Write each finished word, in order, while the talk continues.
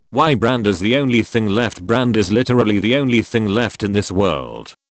Why brand is the only thing left? Brand is literally the only thing left in this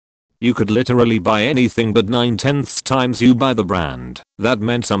world. You could literally buy anything, but 9/10 times you buy the brand that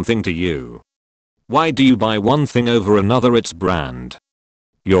meant something to you. Why do you buy one thing over another? It's brand.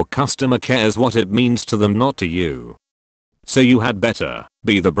 Your customer cares what it means to them, not to you. So you had better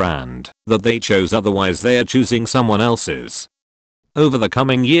be the brand that they chose, otherwise they are choosing someone else's. Over the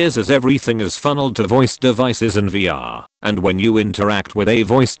coming years, as everything is funneled to voice devices and VR, and when you interact with a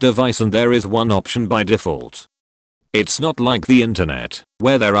voice device and there is one option by default. It's not like the internet,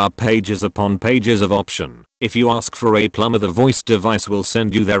 where there are pages upon pages of option. If you ask for a plumber, the voice device will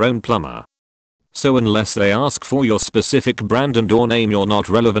send you their own plumber. So unless they ask for your specific brand and or name, you're not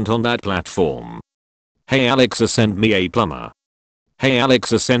relevant on that platform. Hey Alexa, send me a plumber. Hey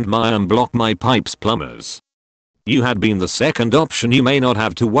Alexa, send my unblock my pipes plumbers. You had been the second option. You may not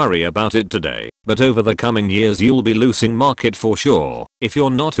have to worry about it today, but over the coming years you'll be losing market for sure if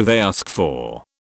you're not who they ask for.